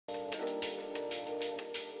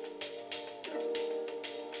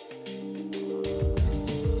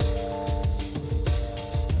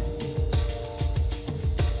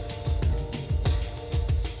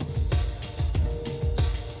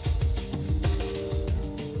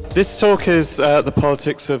This talk is the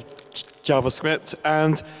politics of JavaScript,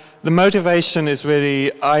 and the motivation is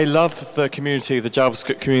really, I love the community, the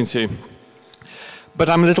JavaScript community, but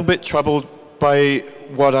I'm a little bit troubled by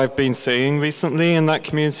what I've been seeing recently in that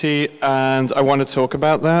community, and I want to talk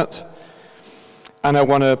about that, and I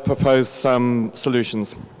want to propose some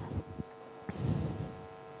solutions.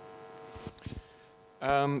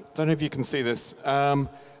 Don't know if you can see this.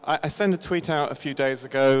 I sent a tweet out a few days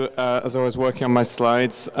ago as I was working on my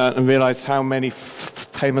slides and realized how many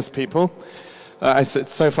famous people. I said,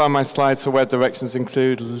 so far my slides for web directions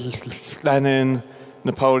include Lenin,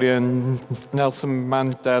 Napoleon, Nelson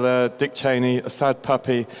Mandela, Dick Cheney, a sad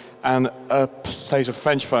puppy, and a plate of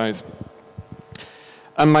French fries.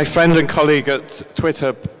 And my friend and colleague at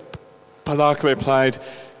Twitter, Palaka, replied,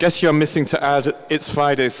 "Guess you're missing to add It's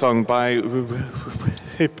Friday song by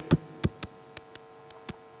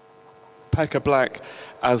Pekka Black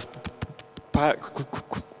as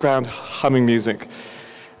background humming music."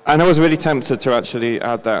 And I was really tempted to actually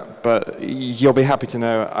add that, but you'll be happy to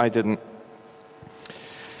know I didn't.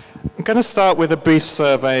 I'm going to start with a brief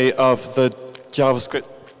survey of the JavaScript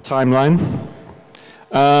timeline,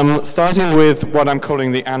 starting with what I'm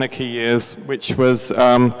calling the anarchy years, which was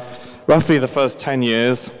roughly the first 10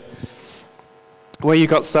 years, where you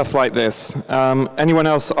got stuff like this. Anyone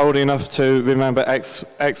else old enough to remember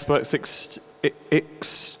Experts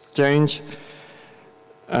Exchange?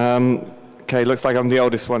 Okay, looks like I'm the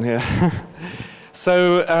oldest one here.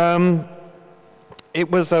 So it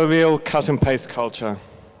was a real cut and paste culture,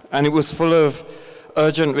 and it was full of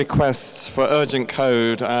urgent requests for urgent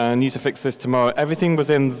code. I need to fix this tomorrow. Everything was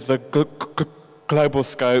in the global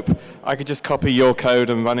scope. I could just copy your code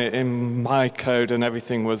and run it in my code, and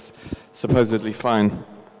everything was supposedly fine.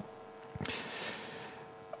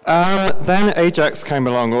 Then Ajax came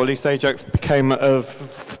along, or at least Ajax became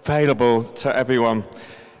available to everyone.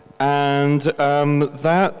 And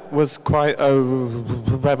that was quite a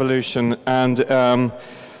revolution, and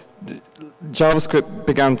JavaScript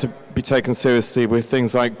began to be taken seriously with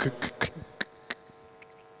things like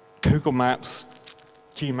Google Maps,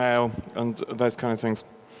 Gmail, and those kind of things.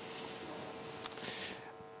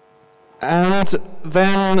 And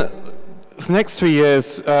then for the next 3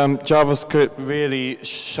 years, JavaScript really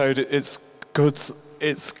showed its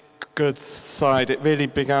good side. It really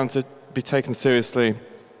began to be taken seriously.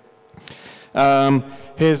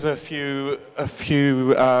 Here's a few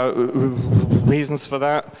reasons for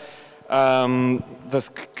that. There's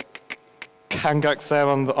Kangux there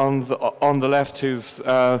on the left, who's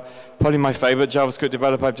probably my favorite JavaScript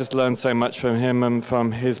developer. I've just learned so much from him and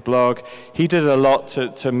from his blog. He did a lot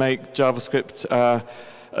to make JavaScript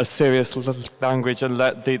a serious language and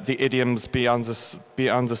let the idioms be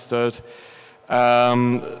understood.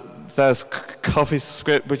 There's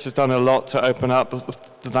CoffeeScript, which has done a lot to open up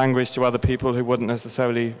the language to other people who wouldn't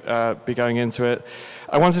necessarily be going into it.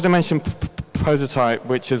 I wanted to mention Prototype,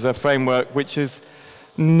 which is a framework which is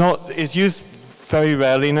used very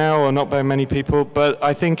rarely now, or not by many people, but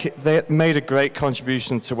I think they made a great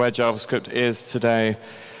contribution to where JavaScript is today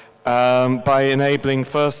by enabling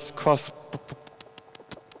first cross-browser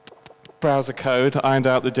code, ironed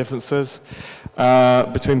out the differences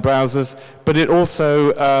between browsers, but it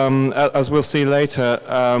also, as we'll see later,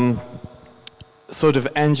 sort of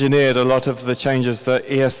engineered a lot of the changes that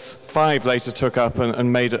ES5 later took up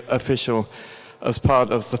and made it official as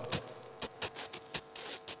part of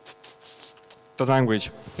the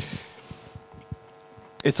language.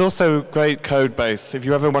 It's also a great code base if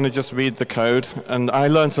you ever want to just read the code, and I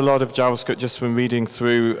learned a lot of JavaScript just from reading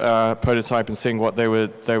through Prototype and seeing what they were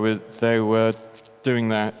doing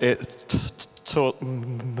there. It taught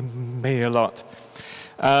me a lot.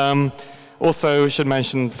 Also, we should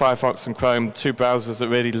mention Firefox and Chrome, two browsers that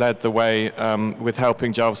really led the way with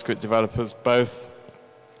helping JavaScript developers, both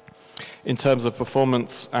in terms of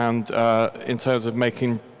performance and in terms of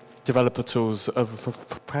making developer tools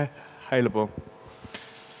available.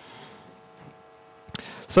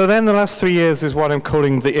 So then the last 3 years is what I'm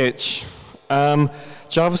calling the itch.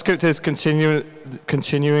 JavaScript is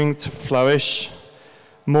continuing to flourish.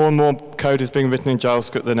 More and more code is being written in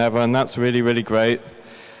JavaScript than ever, and that's really, really great.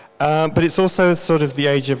 But it's also sort of the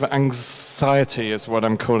age of anxiety is what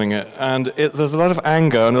I'm calling it. And there's a lot of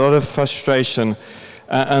anger and a lot of frustration.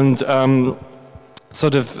 These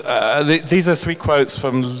are 3 quotes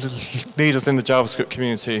from leaders in the JavaScript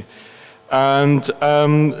community. And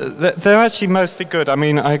they're actually mostly good. I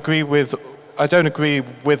mean, I don't agree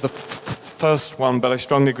with the first one, but I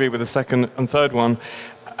strongly agree with the second and third one.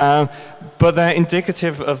 But they're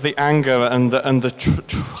indicative of the anger and the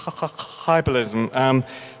tribalism.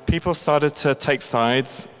 people started to take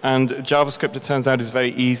sides, and JavaScript, it turns out, is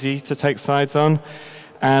very easy to take sides on,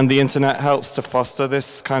 and the internet helps to foster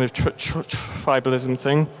this kind of tribalism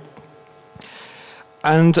thing.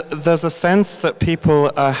 And there's a sense that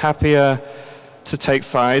people are happier to take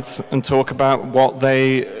sides and talk about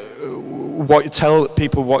tell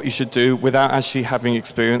people what you should do without actually having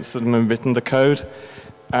experienced them and written the code.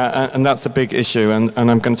 And that's a big issue, and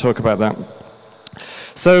I'm going to talk about that.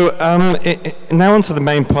 So now on to the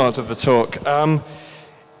main part of the talk.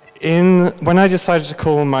 When I decided to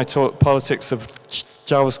call my talk Politics of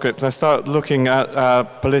JavaScript, I started looking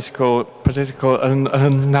at political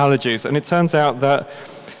analogies, and it turns out that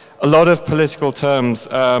a lot of political terms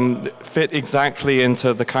fit exactly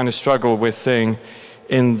into the kind of struggle we're seeing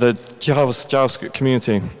in the JavaScript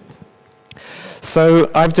community. So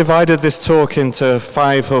I've divided this talk into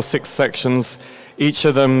 5 or 6 sections, each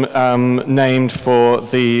of them named for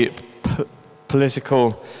the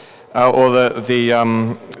political or the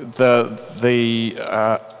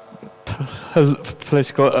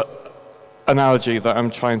political analogy that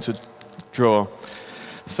I'm trying to draw.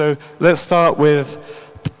 So let's start with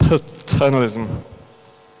paternalism.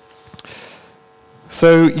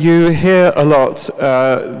 So you hear a lot,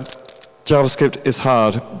 JavaScript is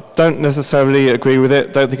hard. Don't necessarily agree with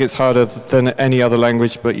it, don't think it's harder than any other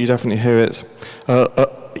language, but you definitely hear it.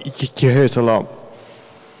 You hear it a lot.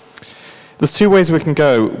 There's 2 ways we can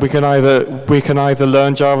go. We can either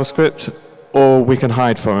learn JavaScript, or we can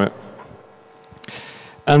hide from it.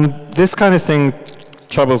 And this kind of thing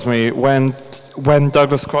troubles me when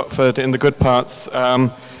Douglas Crockford in The Good Parts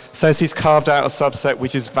says he's carved out a subset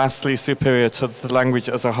which is vastly superior to the language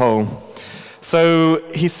as a whole. So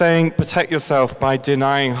he's saying, protect yourself by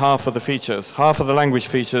denying half of the features. Half of the language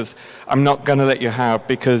features, I'm not going to let you have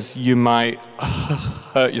because you might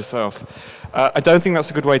hurt yourself. I don't think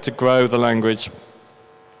that's a good way to grow the language.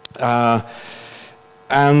 And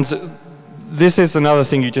this is another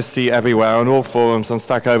thing you just see everywhere on all forums, on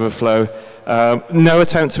Stack Overflow. No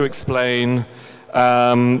attempt to explain,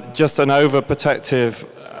 just an overprotective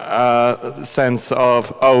sense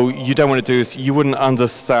of, oh, you don't want to do this, you wouldn't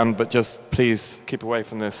understand, but just please keep away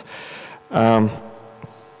from this.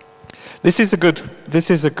 This is a good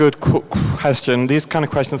question. These kind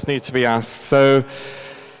of questions need to be asked. So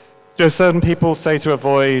there's certain people say to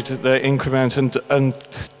avoid the increment and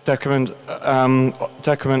decrement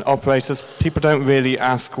operators. People don't really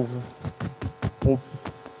ask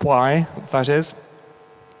why that is.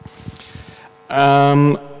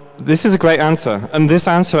 This is a great answer, and this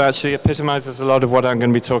answer actually epitomizes a lot of what I'm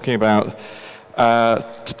going to be talking about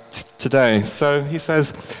today. So he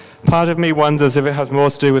says, part of me wonders if it has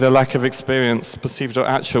more to do with a lack of experience, perceived or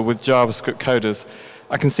actual, with JavaScript coders.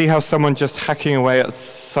 I can see how someone just hacking away at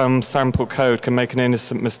some sample code can make an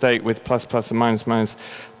innocent mistake with plus, plus, and minus, minus.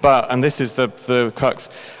 But, and this is the crux,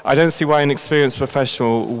 I don't see why an experienced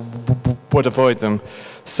professional would avoid them.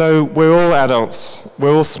 So we're all adults.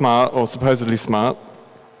 We're all smart, or supposedly smart.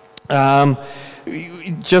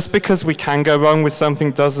 Just because we can go wrong with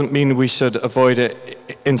something doesn't mean we should avoid it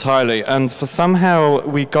entirely. And for somehow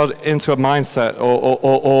we got into a mindset,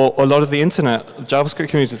 or a lot of the internet, JavaScript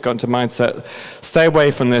community has got into a mindset, stay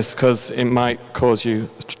away from this because it might cause you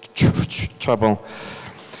trouble.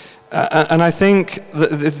 And I think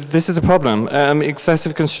this is a problem.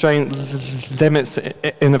 Excessive constraint limits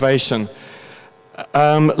innovation.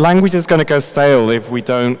 Language is going to go stale if we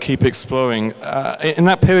don't keep exploring. In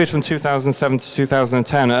that period from 2007 to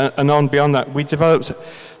 2010 and on beyond that, we developed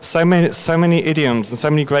so many idioms and so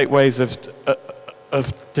many great ways of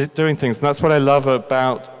doing things. And that's what I love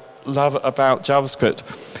about JavaScript.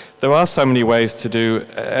 There are so many ways to do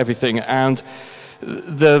everything, and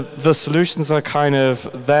the solutions are kind of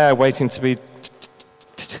there waiting to be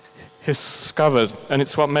discovered, and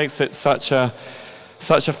it's what makes it such a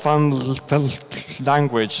fun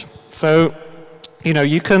language. So, you know,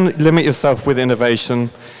 you can limit yourself with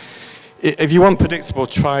innovation. If you want predictable,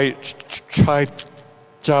 try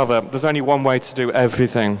Java. There's only one way to do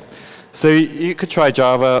everything. So you could try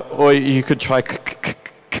Java, or you could try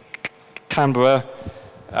Canberra.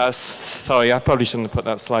 Sorry, I probably shouldn't have put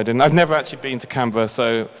that slide in. I've never actually been to Canberra,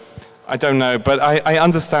 so I don't know. But I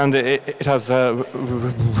understand it has a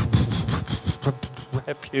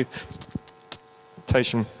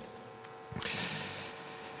reputation.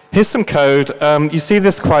 Here's some code. You see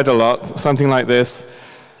this quite a lot, something like this.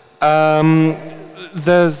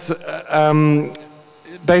 There's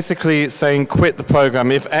basically saying quit the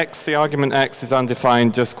program. If X, the argument X is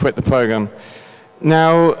undefined, just quit the program.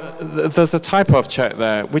 Now, there's a typo check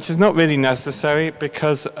there, which is not really necessary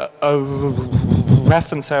because a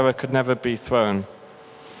reference error could never be thrown.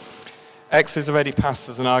 X is already passed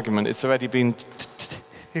as an argument. It's already been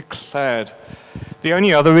declared. The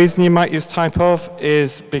only other reason you might use type of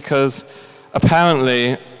is because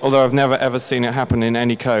apparently, although I've never ever seen it happen in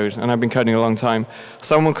any code, and I've been coding a long time,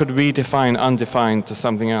 someone could redefine undefined to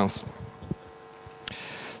something else.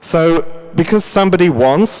 So because somebody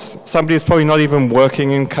is probably not even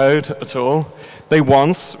working in code at all, they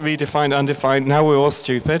once redefined undefined, now we're all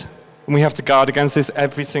stupid, and we have to guard against this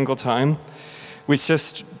every single time, which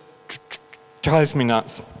just drives me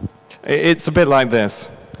nuts. It's a bit like this,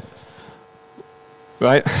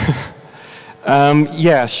 right?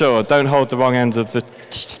 Yeah, sure, don't hold the wrong end of the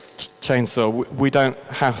chainsaw. We don't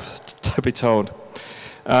have to be told.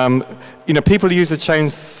 You know, people who use a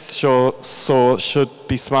chainsaw should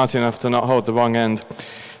be smart enough to not hold the wrong end.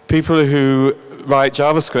 People who write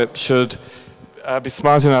JavaScript should be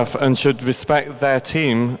smart enough and should respect their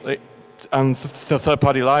team and the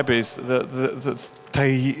third-party libraries that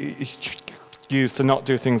they use to not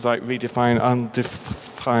do things like redefine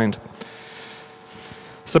undefined.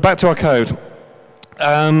 So back to our code.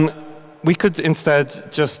 We could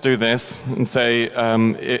instead just do this and say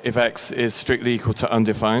if x is strictly equal to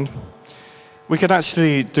undefined. We could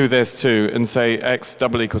actually do this too and say x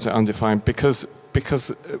double equal to undefined because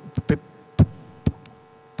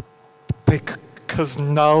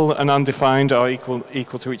null and undefined are equal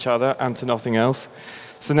to each other and to nothing else.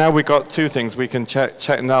 So now we've got two things. We can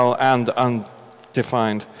check null and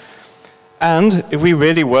undefined. And if we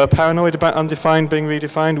really were paranoid about undefined being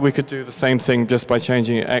redefined, we could do the same thing just by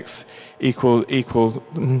changing it x equal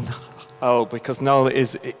null, because null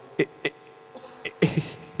is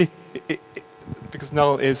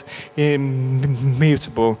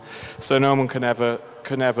immutable, so no one can ever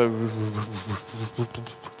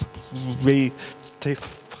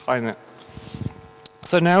redefine it.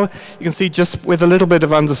 So now you can see, just with a little bit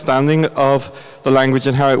of understanding of the language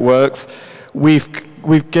and how it works,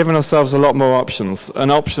 we've given ourselves a lot more options,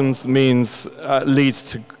 and options means leads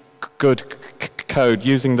to good code,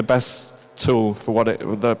 using the best tool for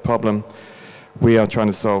the problem we are trying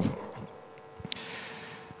to solve.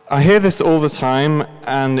 I hear this all the time,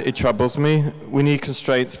 and it troubles me. We need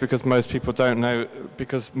constraints because most people don't know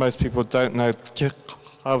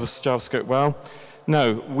JavaScript well.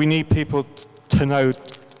 No, we need people to know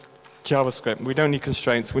JavaScript. We don't need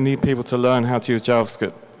constraints. We need people to learn how to use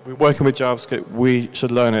JavaScript. We're working with JavaScript, we should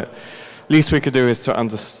learn it. Least we could do is to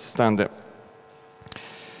understand it.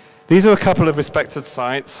 These are a couple of respected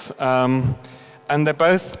sites, and they're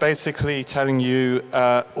both basically telling you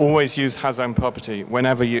always use has-own property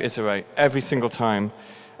whenever you iterate, every single time.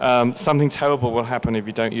 Something terrible will happen if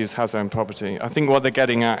you don't use has-own property. I think what they're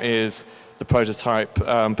getting at is the prototype.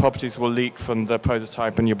 Properties will leak from the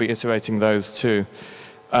prototype, and you'll be iterating those too.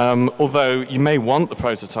 Although you may want the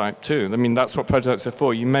prototype too. I mean, that's what prototypes are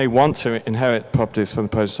for. You may want to inherit properties from the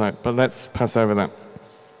prototype, but let's pass over that.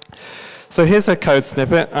 So here's a code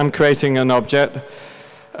snippet. I'm creating an object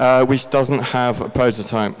which doesn't have a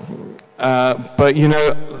prototype. But you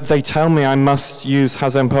know, they tell me I must use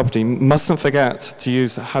has-own property. Mustn't forget to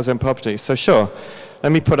use has-own property. So sure,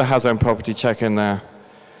 let me put a has-own property check in there.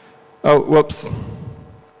 Oh, whoops.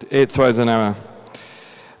 It throws an error.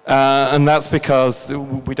 And that's because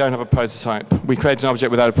we don't have a prototype. We create an object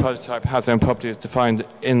without a prototype. Has-own property is defined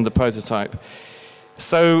in the prototype.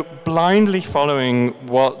 So blindly following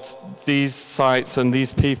what these sites and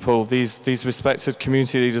these people, these respected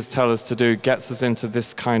community leaders tell us to do, gets us into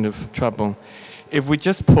this kind of trouble. If we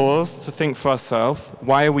just pause to think for ourselves,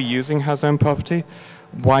 why are we using has-own property?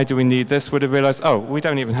 Why do we need this? We'd have realized, oh, we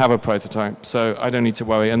don't even have a prototype, so I don't need to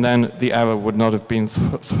worry. And then the error would not have been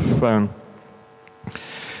thrown.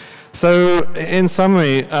 So, in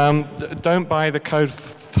summary, don't buy the code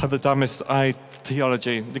for the dumbest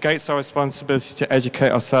ideology. Negates our responsibility to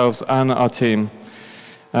educate ourselves and our team.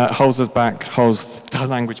 Holds us back, holds the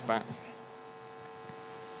language back.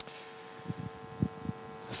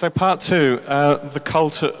 So part two, the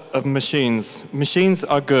cult of machines. Machines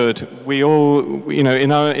are good. We all, you know,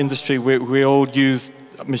 in our industry, we all use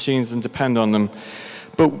machines and depend on them.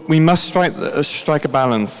 But we must strike a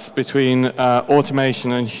balance between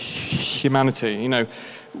automation and humanity. You know,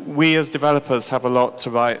 we as developers have a lot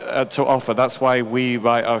to offer. That's why we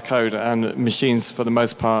write our code, and machines, for the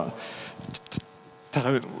most part,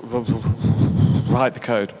 don't write the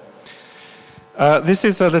code. This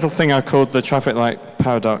is a little thing I called the traffic light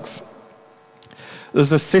paradox.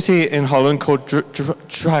 There's a city in Holland called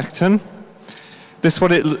Drachten. This is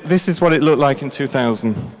what it looked like in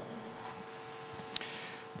 2000.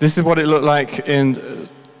 This is what it looked like in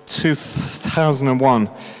 2001.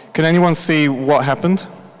 Can anyone see what happened?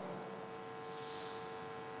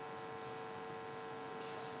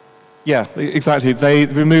 Yeah, exactly. They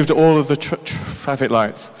removed all of the traffic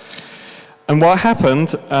lights. And what happened,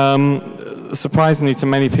 surprisingly to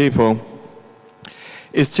many people,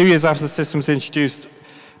 is 2 years after the system was introduced,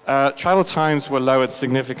 travel times were lowered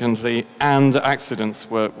significantly and accidents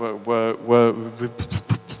were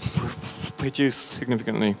reduced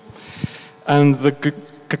significantly. And the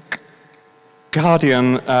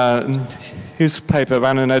Guardian newspaper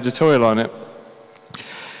ran an editorial on it.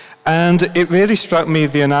 And it really struck me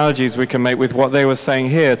the analogies we can make with what they were saying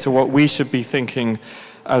here to what we should be thinking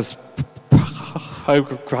as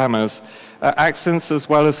programmers. Accidents as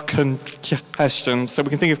well as congestion, so we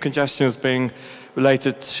can think of congestion as being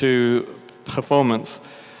related to performance,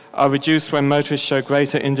 are reduced when motorists show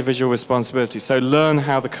greater individual responsibility. So learn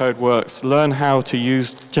how the code works, learn how to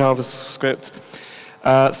use JavaScript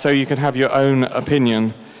so you can have your own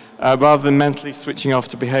opinion, rather than mentally switching off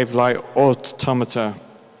to behave like automata.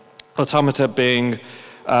 Automata being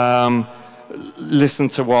listen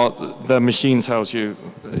to what the machine tells you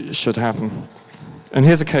should happen. And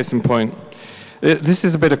here's a case in point. This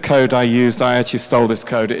is a bit of code I used. I actually stole this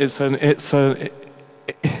code. It's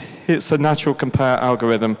a natural compare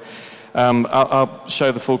algorithm. I'll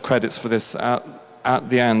show the full credits for this at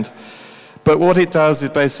the end. But what it does is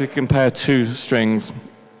basically compare two strings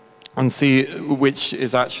and see which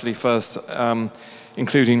is actually first,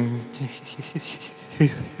 including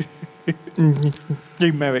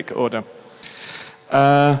numeric order.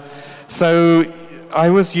 So I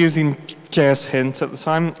was using JS_hint at the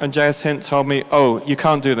time, and JS_hint told me, oh, you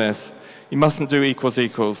can't do this. You mustn't do equals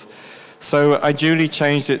equals. So I duly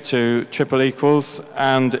changed it to triple equals,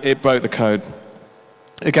 and it broke the code.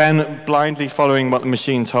 Again, blindly following what the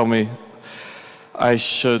machine told me I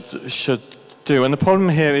should do. And the problem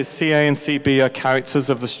here is CA and CB are characters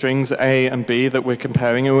of the strings A and B that we're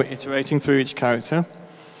comparing, and we're iterating through each character.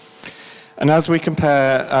 And as we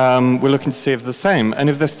compare, we're looking to see if they're the same. And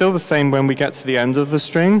if they're still the same when we get to the end of the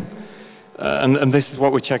string, and this is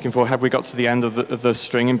what we're checking for, have we got to the end of the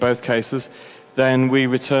string in both cases, then we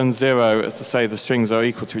return 0 to say the strings are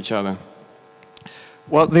equal to each other.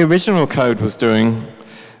 What the original code was doing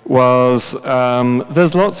was,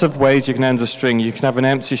 there's lots of ways you can end a string. You can have an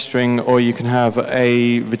empty string, or you can have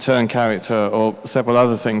a return character, or several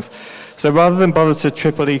other things. So rather than bother to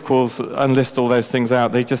triple equals and list all those things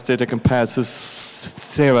out, they just did a compare to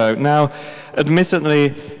 0. Now,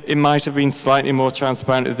 admittedly, it might have been slightly more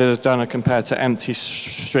transparent if they had done a compare to empty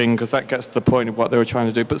string, because that gets to the point of what they were trying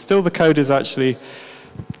to do. But still, the code is actually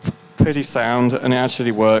pretty sound, and it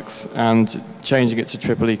actually works, and changing it to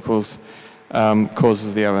triple equals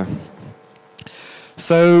causes the error.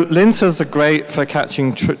 So linters are great for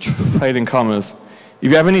catching trailing commas.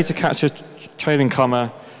 If you ever need to catch a trailing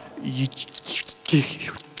comma, you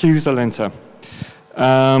use a linter.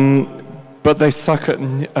 But they suck at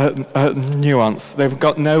nuance. They've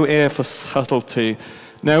got no ear for subtlety,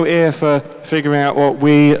 no ear for figuring out what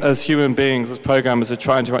we as human beings, as programmers, are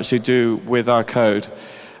trying to actually do with our code.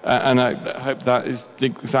 And I hope that the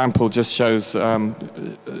example just shows how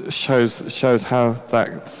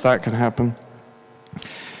that can happen.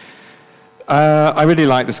 I really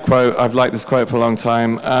like this quote. I've liked this quote for a long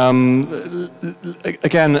time.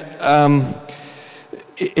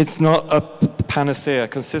 It's not a panacea.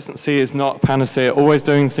 Consistency is not a panacea. Always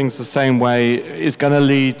doing things the same way is going to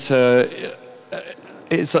lead to,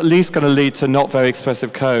 it's at least going to lead to not very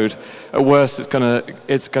expressive code. At worst, it's going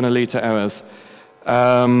to lead to errors.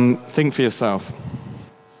 Think for yourself.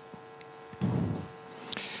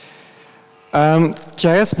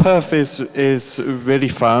 JS_perf is really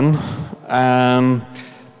fun,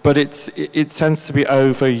 but it tends to be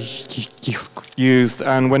overused.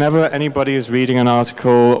 And whenever anybody is reading an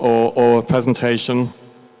article or a presentation,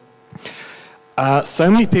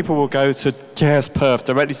 so many people will go to JS_perf,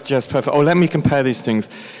 directly to JS_perf. Oh, let me compare these things,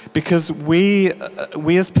 because we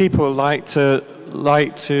as people like to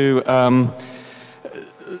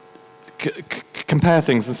compare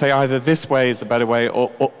things and say either this way is the better way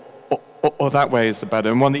or that way is the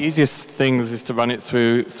better. And one of the easiest things is to run it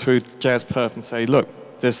through JS_perf and say, look,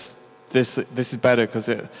 this is better because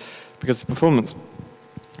of performance.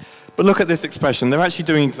 But look at this expression. They're actually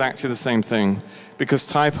doing exactly the same thing, because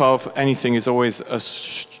type of anything is always a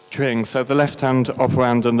string. So the left-hand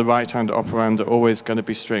operand and the right-hand operand are always going to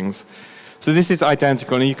be strings. So this is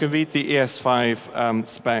identical. And you can read the ES5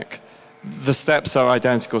 spec. The steps are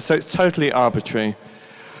identical. So it's totally arbitrary.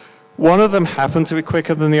 One of them happened to be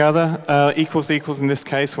quicker than the other. Equals in this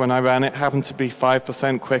case, when I ran it, happened to be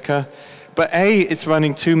 5% quicker. But A, it's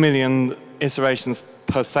running 2 million iterations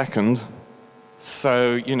per second.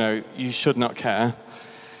 So, you know, you should not care.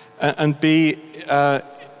 And B,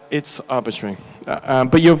 it's arbitrary.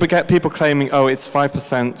 But you'll get people claiming, oh, it's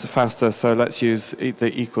 5% faster, so let's use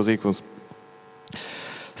the equals.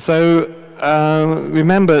 So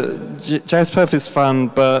remember, JSPerf is fun,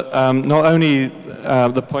 but not only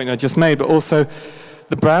the point I just made, but also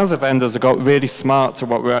the browser vendors have got really smart to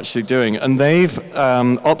what we're actually doing, and they've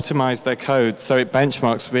optimized their code so it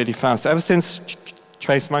benchmarks really fast. Ever since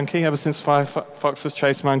TraceMonkey, ever since Firefox's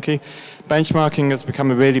TraceMonkey, benchmarking has become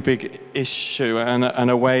a really big issue and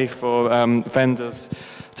a way for vendors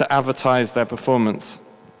to advertise their performance.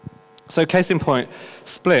 So case in point,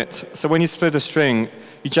 split. So when you split a string,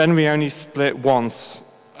 you generally only split once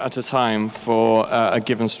at a time for a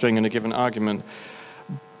given string and a given argument.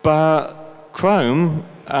 But Chrome,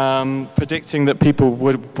 predicting that people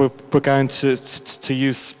were going to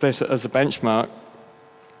use split as a benchmark,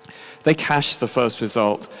 they cache the first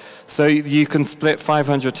result. So you can split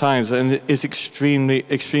 500 times, and it's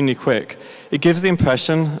extremely quick. It gives the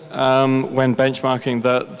impression, when benchmarking,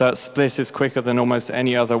 that split is quicker than almost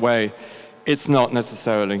any other way. It's not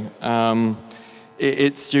necessarily.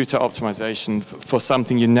 It's due to optimization for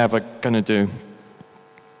something you're never going to do.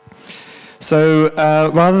 So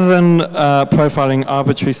rather than profiling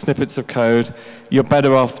arbitrary snippets of code, you're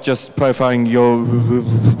better off just profiling your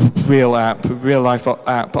real life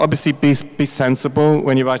app. Obviously, be sensible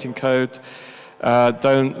when you're writing code.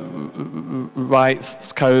 Don't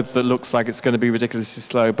write code that looks like it's going to be ridiculously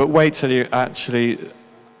slow. But wait till you're actually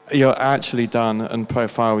done and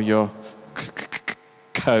profile your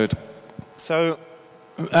code. So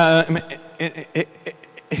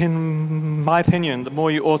in my opinion, the more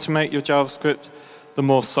you automate your JavaScript, the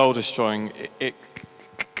more soul-destroying it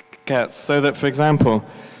gets. So that, for example,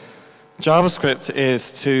 JavaScript is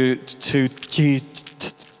to GWT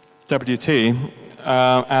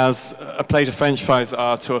as a plate of French fries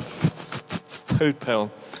are to a food pill.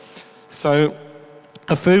 So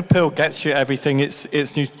a food pill gets you everything. It's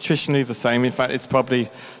nutritionally the same. In fact, it's probably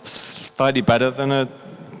slightly better than a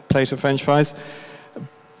plate of French fries.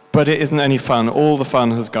 But it isn't any fun. All the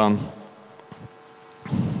fun has gone.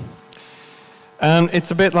 And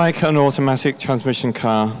it's a bit like an automatic transmission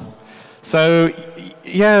car. So,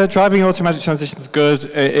 yeah, driving automatic transmission is good.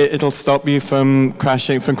 It'll stop you from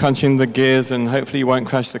crashing, from crunching the gears, and hopefully you won't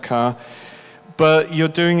crash the car. But you're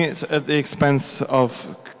doing it at the expense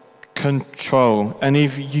of control. And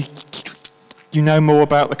if you know more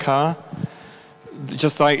about the car,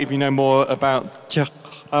 just like if you know more about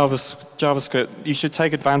JavaScript, you should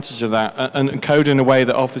take advantage of that and code in a way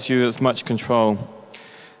that offers you as much control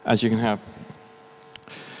as you can have.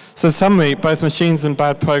 So in summary, both machines and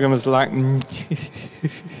bad programmers lack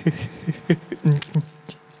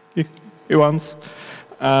nuance.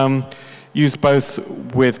 Use both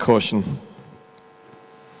with caution.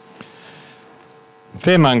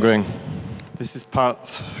 Fear-mongering. This is part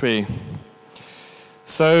 3.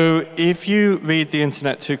 So if you read the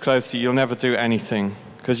internet too closely, you'll never do anything,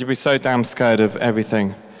 because you'll be so damn scared of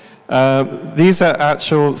everything. These are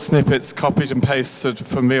actual snippets copied and pasted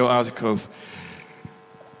from real articles.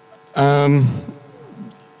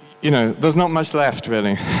 You know, there's not much left,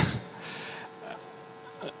 really.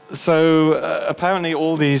 So apparently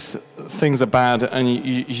all these things are bad, and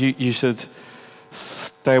you should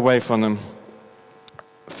stay away from them.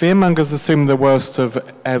 Fearmongers assume the worst of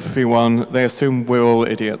everyone. They assume we're all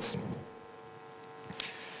idiots.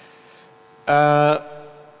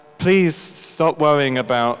 Please stop worrying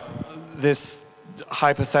about this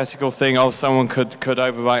hypothetical thing, oh, someone could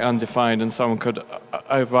overwrite undefined and someone could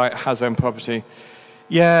overwrite has own property.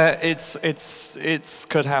 Yeah, it's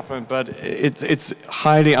could happen, but it's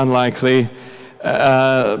highly unlikely.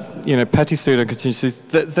 You know, petty pseudo contingencies.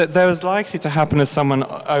 There is likely to happen as someone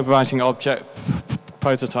overwriting object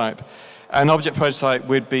prototype. An object prototype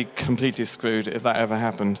would be completely screwed if that ever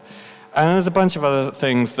happened. And there's a bunch of other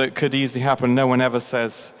things that could easily happen. No one ever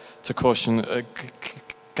says to caution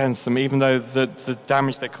against them, even though the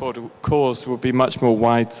damage they caused would be much more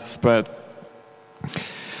widespread.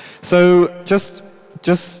 So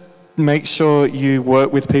just make sure you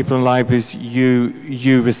work with people and libraries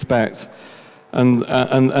you respect, and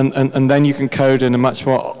then you can code in a much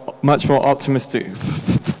more optimistic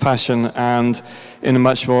fashion and in a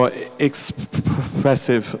much more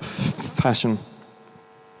expressive fashion.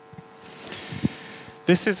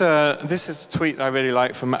 This is a tweet I really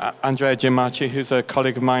like from Andrea Giammaci, who's a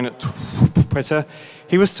colleague of mine at Twitter.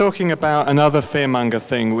 He was talking about another fearmonger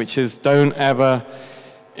thing, which is don't ever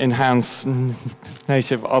enhance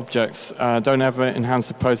native objects. Don't ever enhance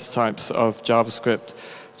the prototypes of JavaScript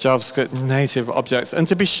native objects. And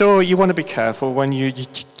to be sure, you want to be careful when you're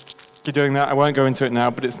doing that. I won't go into it now,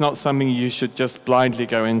 but it's not something you should just blindly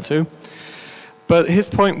go into. But his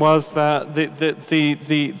point was that the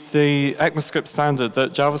ECMAScript standard,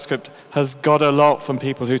 that JavaScript has got a lot from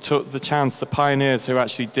people who took the chance, the pioneers who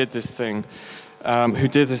actually did this thing, who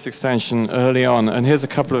did this extension early on. And here's a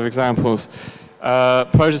couple of examples.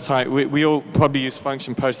 Prototype, we all probably use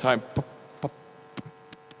function prototype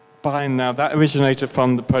bind now. That originated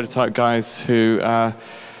from the prototype guys who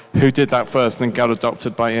did that first and got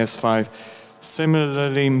adopted by ES5.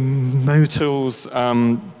 Similarly, Motools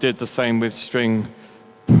did the same with string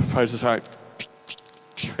prototype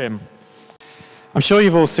trim. I'm sure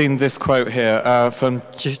you've all seen this quote here from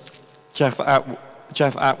Jeff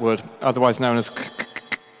Atwood, otherwise known as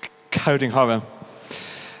Coding Horror.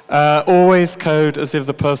 Always code as if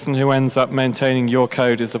the person who ends up maintaining your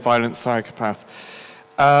code is a violent psychopath.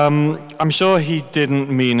 I'm sure he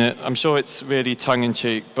didn't mean it. I'm sure it's really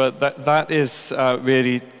tongue-in-cheek, but that is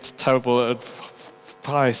really terrible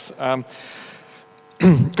advice.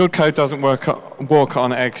 Good code doesn't walk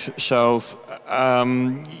on eggshells.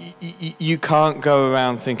 You can't go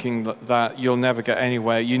around thinking that you'll never get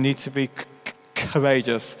anywhere. You need to be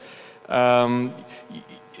courageous. And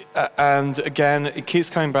again, it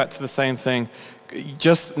keeps coming back to the same thing.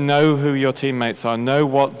 Just know who your teammates are. Know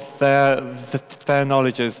what their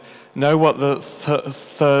knowledge is. Know what the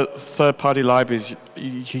third-party libraries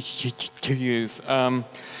you use.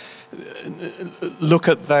 Look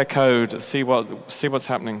at their code. See what's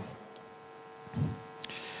happening.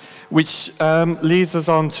 Which leads us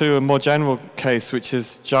on to a more general case, which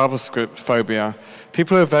is JavaScript phobia.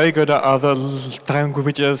 People are very good at other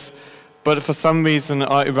languages, but for some reason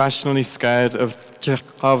are irrationally scared of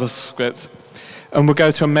JavaScript. And we'll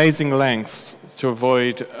go to amazing lengths to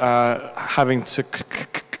avoid having to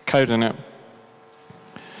code in it.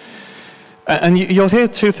 And you'll hear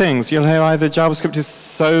two things. You'll hear either JavaScript is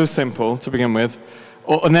so simple to begin with,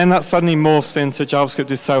 and then that suddenly morphs into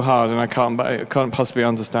JavaScript is so hard and I can't possibly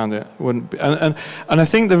understand it. And I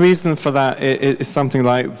think the reason for that is something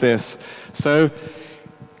like this. So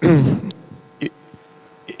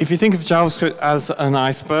if you think of JavaScript as an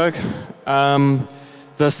iceberg,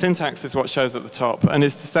 the syntax is what shows at the top, and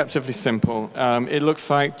it's deceptively simple. It looks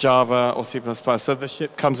like Java or C++. So the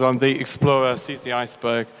ship comes on, the explorer sees the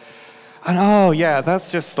iceberg, and oh yeah,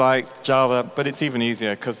 that's just like Java, but it's even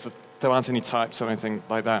easier because there aren't any types or anything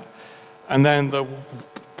like that. And then the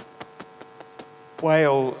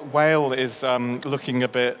whale is looking a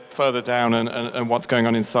bit further down and what's going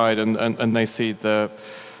on inside, and they see the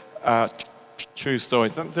true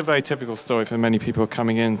stories. That's a very typical story for many people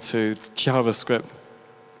coming into JavaScript.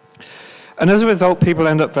 And as a result, people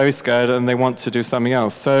end up very scared and they want to do something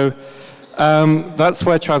else. So that's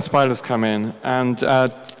where transpilers come in. And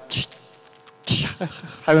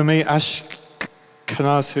Jeremy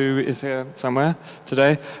Ashkenaz, who is here somewhere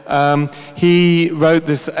today, he wrote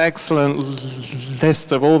this excellent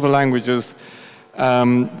list of all the languages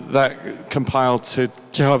that compile to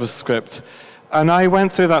JavaScript. And I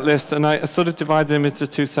went through that list and I sort of divided them into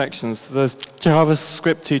two sections. There's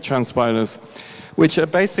JavaScripty transpilers, which are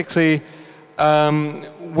basically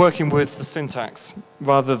working with the syntax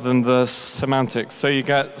rather than the semantics. So you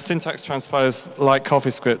get syntax transpilers like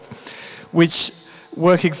CoffeeScript, which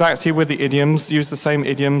work exactly with the idioms, use the same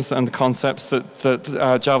idioms and the concepts that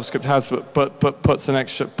JavaScript has, but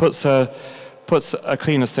puts a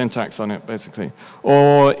cleaner syntax on it, basically.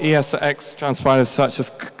 Or ESX transpilers such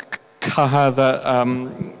as Kaha that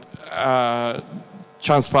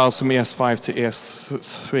transpiles from ES5 to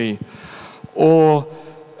ES3. Or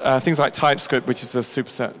things like TypeScript, which is a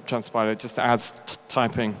superset transpiler, just adds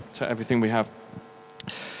typing to everything we have.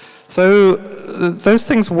 So those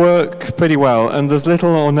things work pretty well, and there's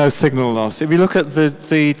little or no signal loss. If you look at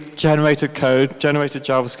the generated code, generated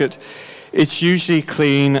JavaScript, it's usually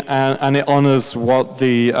clean and it honors what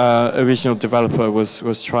the original developer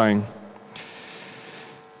was trying.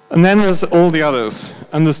 And then there's all the others,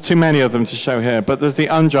 and there's too many of them to show here, but there's the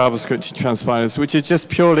un-JavaScripted transpilers, which is just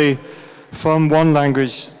purely from one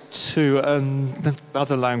language to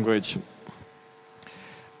another language.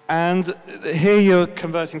 And here you're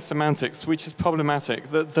converting semantics, which is problematic.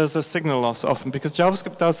 There's a signal loss often, because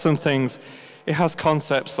JavaScript does some things. It has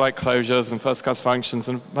concepts like closures and first-class functions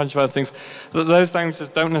and a bunch of other things that those languages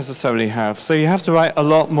don't necessarily have. So you have to write a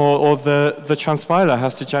lot more, or the transpiler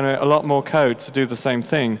has to generate a lot more code to do the same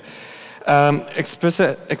thing.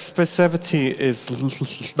 Expressivity is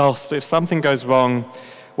lost. If something goes wrong,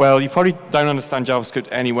 well, you probably don't understand JavaScript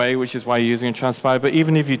anyway, which is why you're using a transpiler. But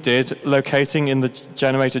even if you did, locating in the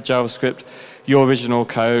generated JavaScript your original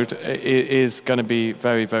code is going to be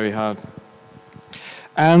very, very hard.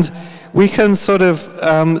 And we can sort of,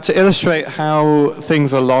 to illustrate how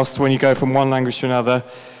things are lost when you go from one language to another,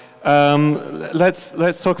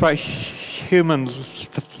 Let's talk about human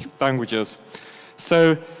languages.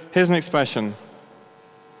 So here's an expression.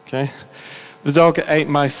 Okay, the dog ate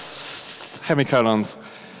my semicolons,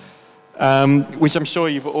 which I'm sure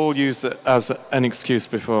you've all used as an excuse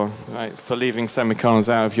before, right, for leaving semicolons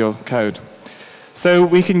out of your code. So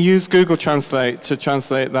we can use Google Translate to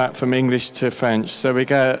translate that from English to French. So we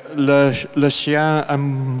get le chien a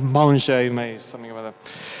mangé mais something or other.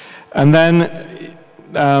 And then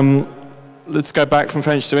let's go back from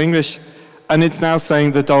French to English, and it's now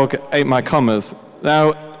saying the dog ate my commas.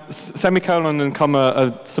 Now, semicolon and comma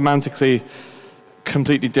are semantically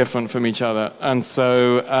completely different from each other, and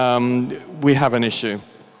so we have an issue.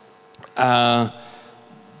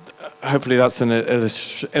 Hopefully that's an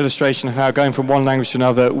illustration of how going from one language to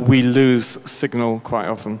another, we lose signal quite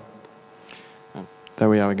often. There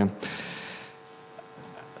we are again.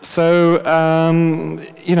 So,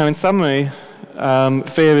 you know, in summary,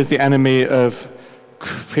 fear is the enemy of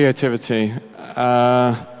creativity.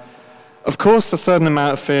 Of course, a certain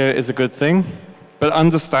amount of fear is a good thing, but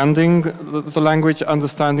understanding the language,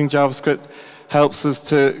 understanding JavaScript, helps us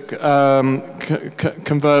to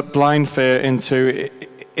convert blind fear into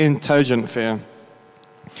intelligent fear,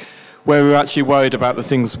 where we're actually worried about the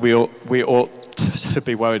things we ought to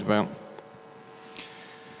be worried about.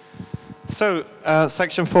 So,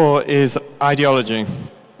 section 4 is ideology.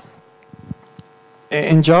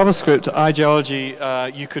 In JavaScript, ideology,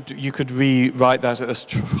 you could rewrite that as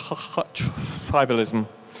tribalism.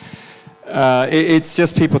 It's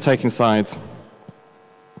just people taking sides.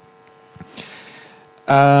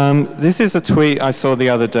 This is a tweet I saw the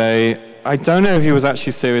other day. I don't know if he was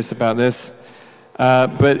actually serious about this,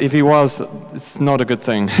 but if he was, it's not a good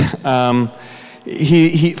thing.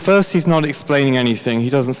 First, he's not explaining anything.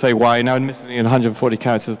 He doesn't say why. Now, admittedly, in 140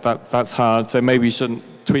 characters, that's hard, so maybe you shouldn't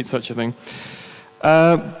tweet such a thing.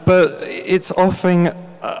 But it's offering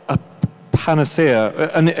a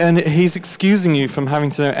panacea, and he's excusing you from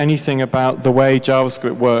having to know anything about the way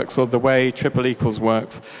JavaScript works or the way triple equals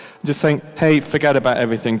works. Just saying, hey, forget about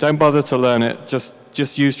everything. Don't bother to learn it. Just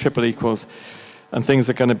use triple equals, and things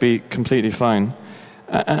are going to be completely fine.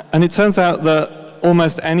 And it turns out that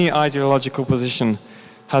almost any ideological position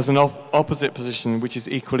has an opposite position which is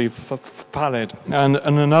equally valid. And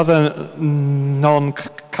another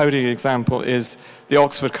non-coding example is the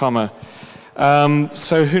Oxford comma.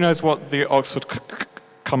 So who knows what the Oxford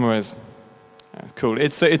comma is? Cool.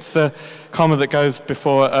 It's the comma that goes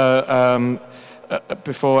before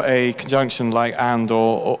a conjunction like and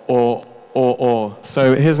or.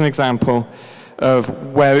 So here's an example of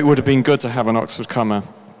where it would have been good to have an Oxford comma.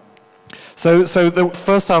 So the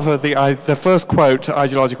first half of the first quote,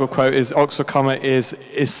 ideological quote, is Oxford comma is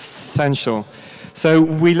essential. So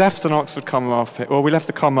we left an Oxford comma off, or we left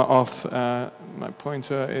the comma off. My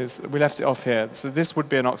pointer is, we left it off here. So this would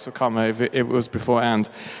be an Oxford comma if it was before and.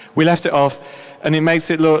 We left it off, and it makes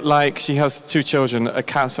it look like she has two children, a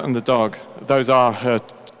cat and a dog. Those are her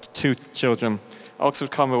two children. Oxford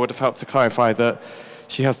comma would have helped to clarify that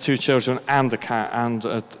she has two children and a cat and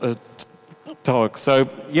a dog. So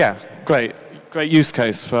yeah, great use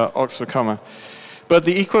case for Oxford comma. But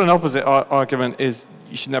the equal and opposite argument is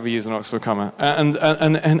you should never use an Oxford comma.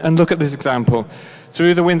 And look at this example.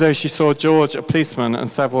 Through the window, she saw George, a policeman, and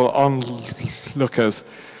several onlookers.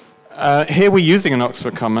 Here we're using an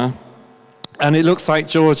Oxford comma, and it looks like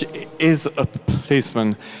George is a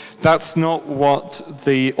policeman. That's not what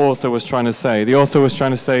the author was trying to say. The author was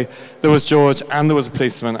trying to say there was George, and there was a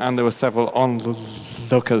policeman, and there were several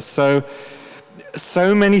onlookers. So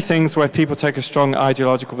many things where people take a strong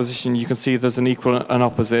ideological position, you can see there's an equal and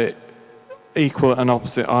opposite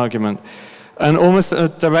argument. And almost a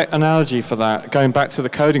direct analogy for that, going back to the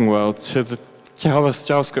coding world, to the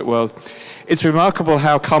JavaScript world, it's remarkable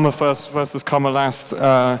how comma first versus comma last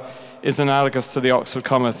is analogous to the Oxford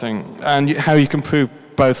comma thing, and how you can prove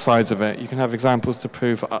both sides of it. You can have examples to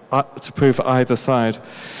prove either side.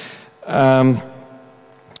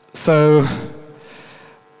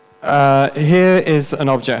 Here is an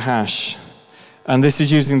object hash, and this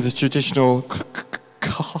is using the traditional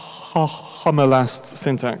comma last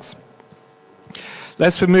syntax.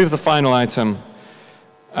 Let's remove the final item.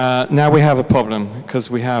 Now we have a problem because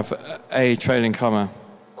we have a trailing comma.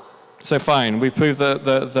 So fine, we proved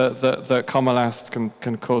that comma last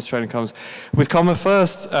can cause trailing commas. With comma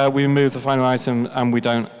first, we remove the final item and we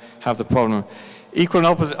don't have the problem. Equal and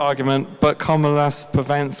opposite argument, but comma last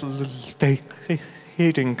prevents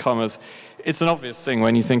leading commas. It's an obvious thing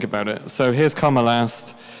when you think about it. So here's comma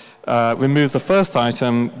last. Remove the first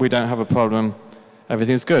item, we don't have a problem.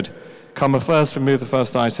 Everything's good. Comma first, remove the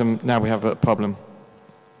first item, now we have a problem.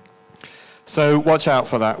 So watch out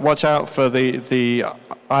for that. Watch out for the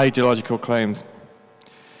ideological claims.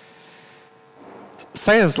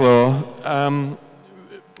 Sayer's law,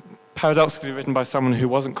 paradoxically written by someone who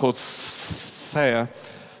wasn't called Sayer,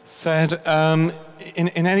 said, in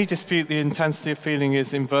any dispute, the intensity of feeling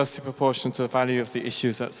is inversely proportional to the value of the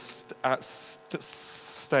issues at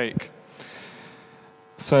stake.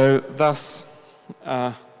 So thus,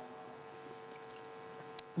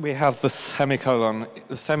 we have the semicolon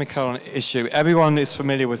issue. Everyone is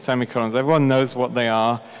familiar with semicolons. Everyone knows what they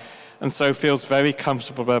are, and so feels very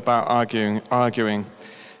comfortable about arguing.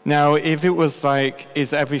 Now, if it was like,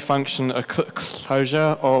 is every function a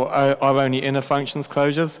closure, or are only inner functions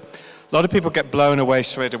closures? A lot of people get blown away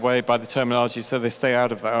straight away by the terminology, so they stay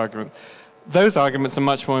out of that argument. Those arguments are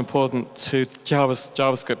much more important to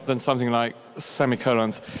JavaScript than something like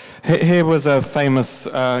semicolons. Here was a famous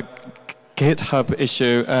GitHub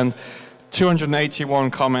issue, and 281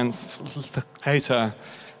 comments later,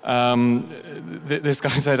 this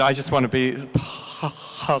guy said, I just want to be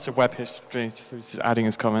part of web history, just adding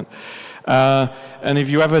his comment. And if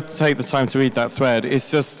you ever take the time to read that thread, it's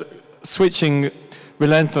just switching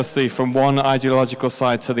relentlessly from one ideological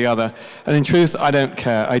side to the other. And in truth, I don't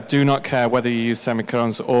care. I do not care whether you use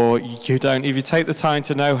semicolons or you don't. If you take the time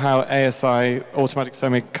to know how ASI, automatic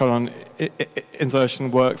semicolon insertion,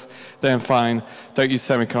 works, then fine. Don't use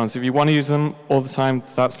semicolons. If you want to use them all the time,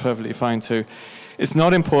 that's perfectly fine too. It's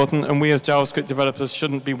not important, and we as JavaScript developers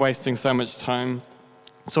shouldn't be wasting so much time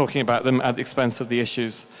talking about them at the expense of the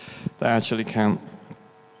issues that actually count.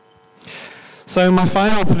 So my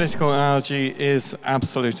final political analogy is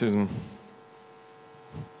absolutism.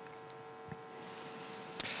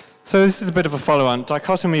 So this is a bit of a follow-on.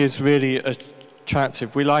 Dichotomy is really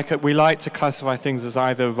attractive. We like to classify things as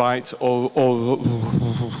either right or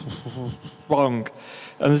wrong.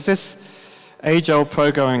 And there's this age-old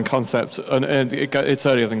programming concept, and it's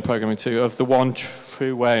earlier than programming too, of the one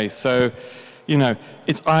true way. So, you know,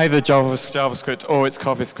 it's either JavaScript or it's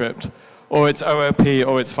CoffeeScript, or it's OOP,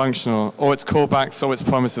 or it's functional, or it's callbacks, or it's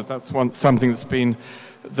promises. That's something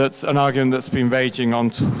that's an argument that's been raging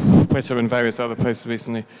on Twitter and various other places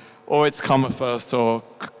recently. Or it's comma first, or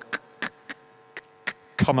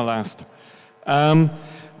comma last.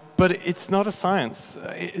 But it's not a science.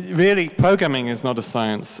 Really, programming is not a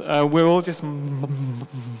science. We're all just muddling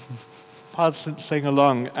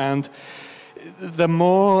along, and the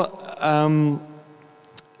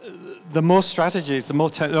more strategies, the more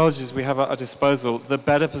technologies we have at our disposal, the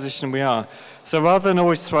better position we are. So rather than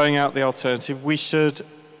always throwing out the alternative, we should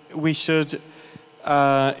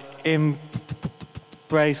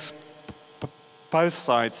embrace both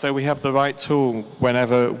sides so we have the right tool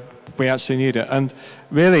whenever we actually need it. And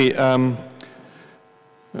really, in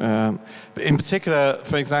particular,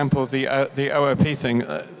 for example, the OOP thing,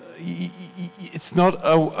 it's not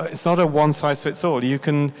a one-size-fits-all. You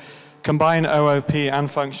can combine OOP and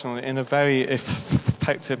functional in a very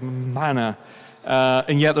effective manner.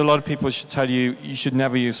 And yet a lot of people should tell you, you should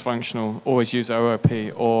never use functional, always use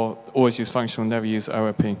OOP, or always use functional, never use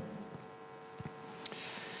OOP.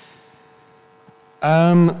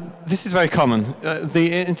 This is very common.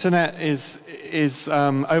 The internet is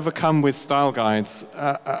overcome with style guides.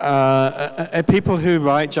 People who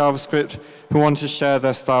write JavaScript who want to share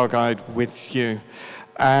their style guide with you.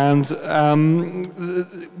 And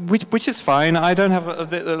which is fine. I don't have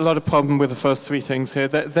a lot of problem with the first three things here.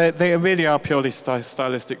 They really are purely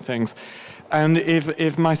stylistic things. And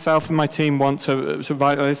if myself and my team want to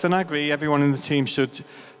write this, and I agree, everyone in the team should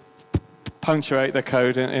punctuate their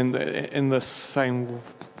code in the same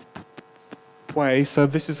way. So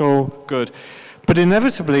this is all good. But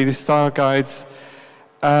inevitably, these style guides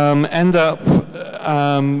end up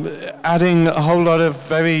adding a whole lot of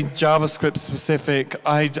very JavaScript-specific,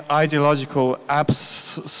 ideological,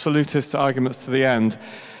 absolutist arguments to the end.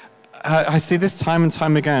 I see this time and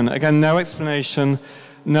time again. Again, no explanation,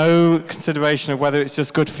 no consideration of whether it's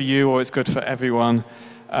just good for you or it's good for everyone.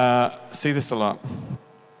 See this a lot.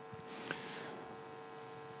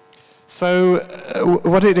 So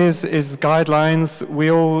what it is guidelines.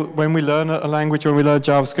 When we learn a language, when we learn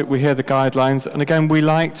JavaScript, we hear the guidelines. And again, we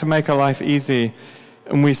like to make our life easy,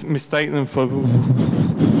 and we mistake them for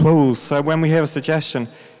rules. So when we hear a suggestion,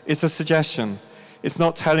 it's a suggestion. It's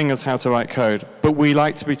not telling us how to write code, but we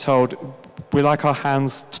like to be told, we like our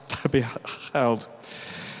hands to be held.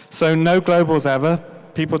 So no globals ever.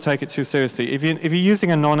 People take it too seriously. If you're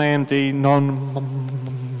using a non-AMD,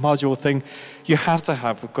 non-module thing, you have to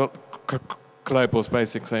have globals,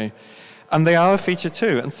 basically. And they are a feature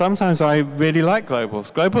too. And sometimes I really like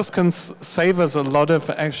globals. Globals can save us a lot of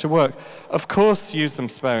extra work. Of course, use them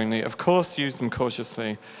sparingly. Of course, use them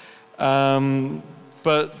cautiously.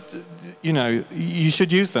 But you know, you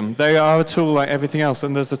should use them. They are a tool like everything else,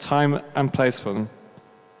 and there's a time and place for them.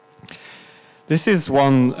 This is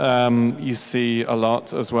one you see a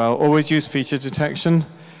lot as well. Always use feature detection.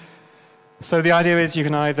 So the idea is you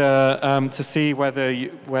can either, to see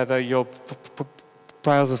whether your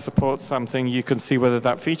browser supports something, you can see whether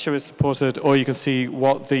that feature is supported, or you can see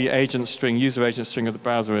what the agent string, user agent string of the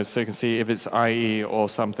browser is, so you can see if it's IE or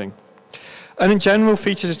something. And in general,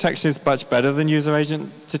 feature detection is much better than user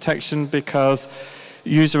agent detection because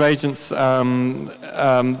user agents,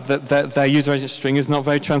 their user agent string is not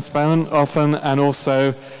very transparent often, and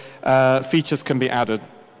also features can be added.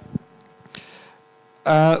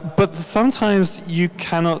 But sometimes you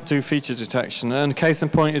cannot do feature detection, and case in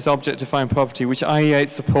point is object-defined property, which IE8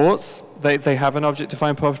 supports. They have an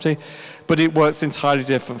object-defined property, but it works entirely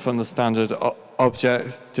different from the standard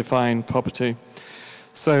object-defined property.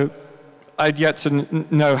 So I'd yet to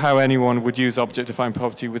know how anyone would use object-defined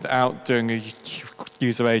property without doing a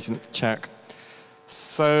user agent check.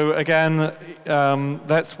 So again,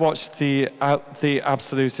 let's watch the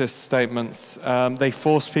absolutist statements. They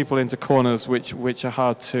force people into corners which are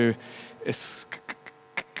hard to escape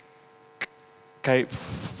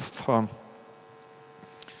from.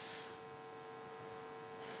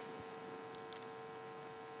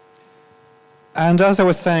 And as I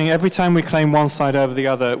was saying, every time we claim one side over the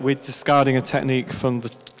other, we're discarding a technique from the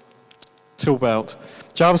tool belt.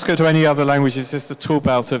 JavaScript or any other language is just a tool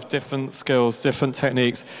belt of different skills, different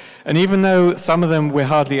techniques. And even though some of them we're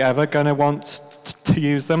hardly ever going to want to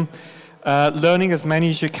use them, learning as many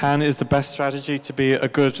as you can is the best strategy to be a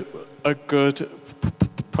good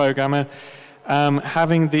programmer.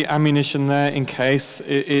 Having the ammunition there in case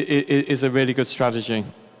is a really good strategy.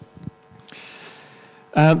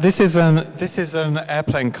 This is an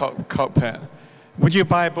airplane cockpit. Would you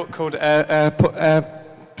buy a book called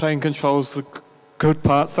Airplane Controls the Good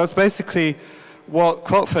Parts? That's basically what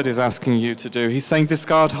Crockford is asking you to do. He's saying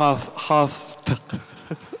discard half the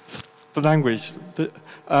language,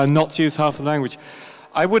 not to use half the language.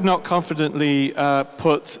 I would not confidently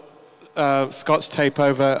put Scotch tape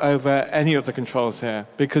over any of the controls here,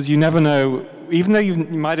 because you never know. Even though you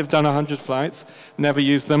might have done 100 flights, never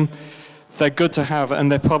used them, they're good to have, and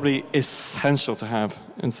they're probably essential to have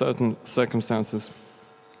in certain circumstances.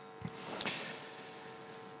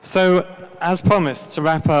 So, as promised, to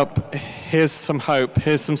wrap up, here's some hope,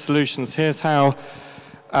 here's some solutions, here's how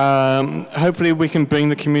hopefully we can bring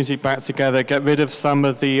the community back together, get rid of some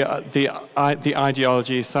of the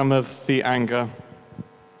ideology, some of the anger.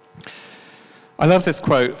 I love this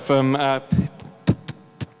quote from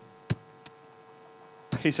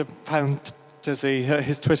Peter Fantasy.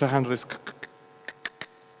 His Twitter handle is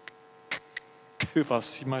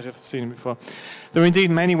Kuvos. You might have seen him before. There are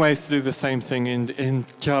indeed many ways to do the same thing in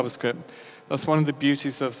JavaScript. That's one of the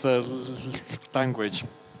beauties of the language.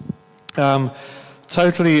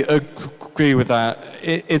 Totally agree with that.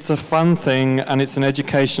 It's a fun thing, and it's an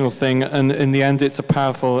educational thing, and in the end, it's a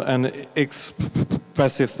powerful and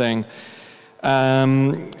expressive thing.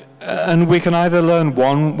 And we can either learn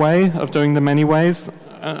one way of doing the many ways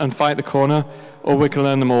and fight the corner, or we can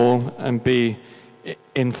learn them all and be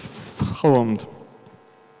informed.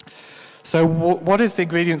 So what is the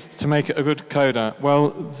ingredients to make a good coder?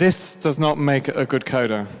 Well, this does not make a good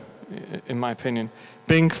coder, in my opinion.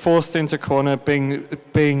 Being forced into a corner,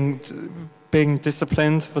 being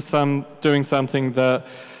disciplined for doing something that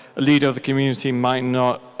a leader of the community might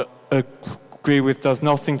not agree with does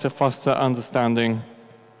nothing to foster understanding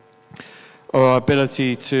or our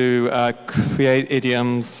ability to create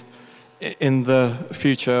idioms in the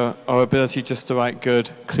future, our ability just to write good,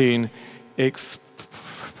 clean,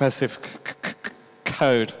 expressive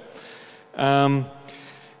code.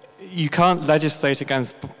 You can't legislate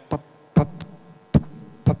against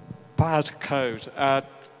bad code.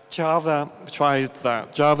 Java tried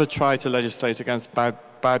that. Java tried to legislate against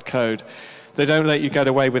bad code. They don't let you get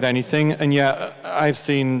away with anything, and yet I've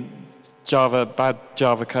seen bad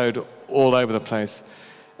Java code all over the place.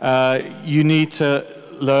 You need to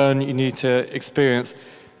learn, you need to experience,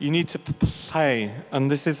 you need to play.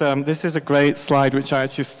 And this is a great slide which I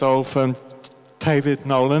actually stole from David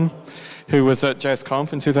Nolan, who was at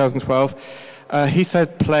JSConf in 2012. He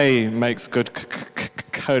said play makes good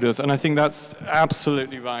coders, and I think that's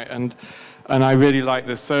absolutely right, and I really like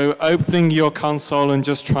this. So opening your console and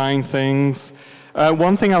just trying things.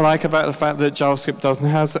 One thing I like about the fact that JavaScript doesn't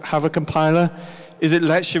have a compiler is it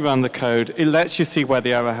lets you run the code. It lets you see where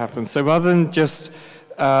the error happens. So rather than just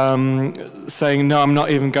saying, no, I'm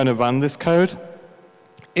not even going to run this code,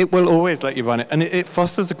 it will always let you run it. And it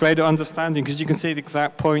fosters a greater understanding because you can see the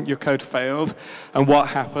exact point your code failed and what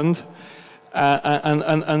happened.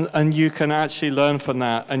 And you can actually learn from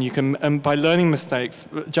that. And by learning mistakes,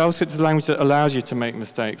 JavaScript is a language that allows you to make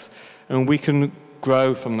mistakes. And we can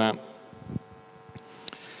grow from that.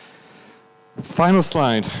 Final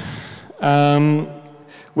slide.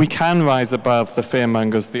 We can rise above the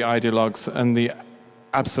fearmongers, the ideologues, and the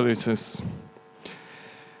absolutists.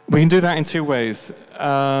 We can do that in two ways.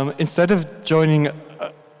 Instead of joining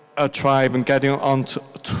a tribe and getting on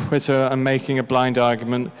Twitter and making a blind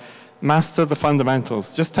argument, master the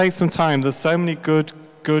fundamentals. Just take some time. There's so many good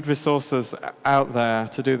resources out there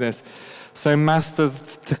to do this. So master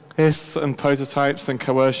this and prototypes and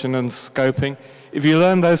coercion and scoping. If you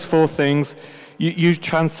learn those 4 things, you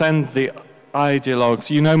transcend the ideologues.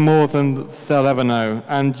 You know more than they'll ever know.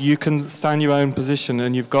 And you can stand your own position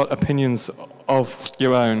and you've got opinions of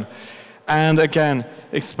your own. And again,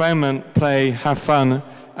 experiment, play, have fun,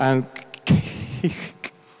 and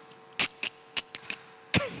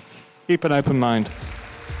keep an open mind.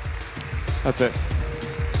 That's it.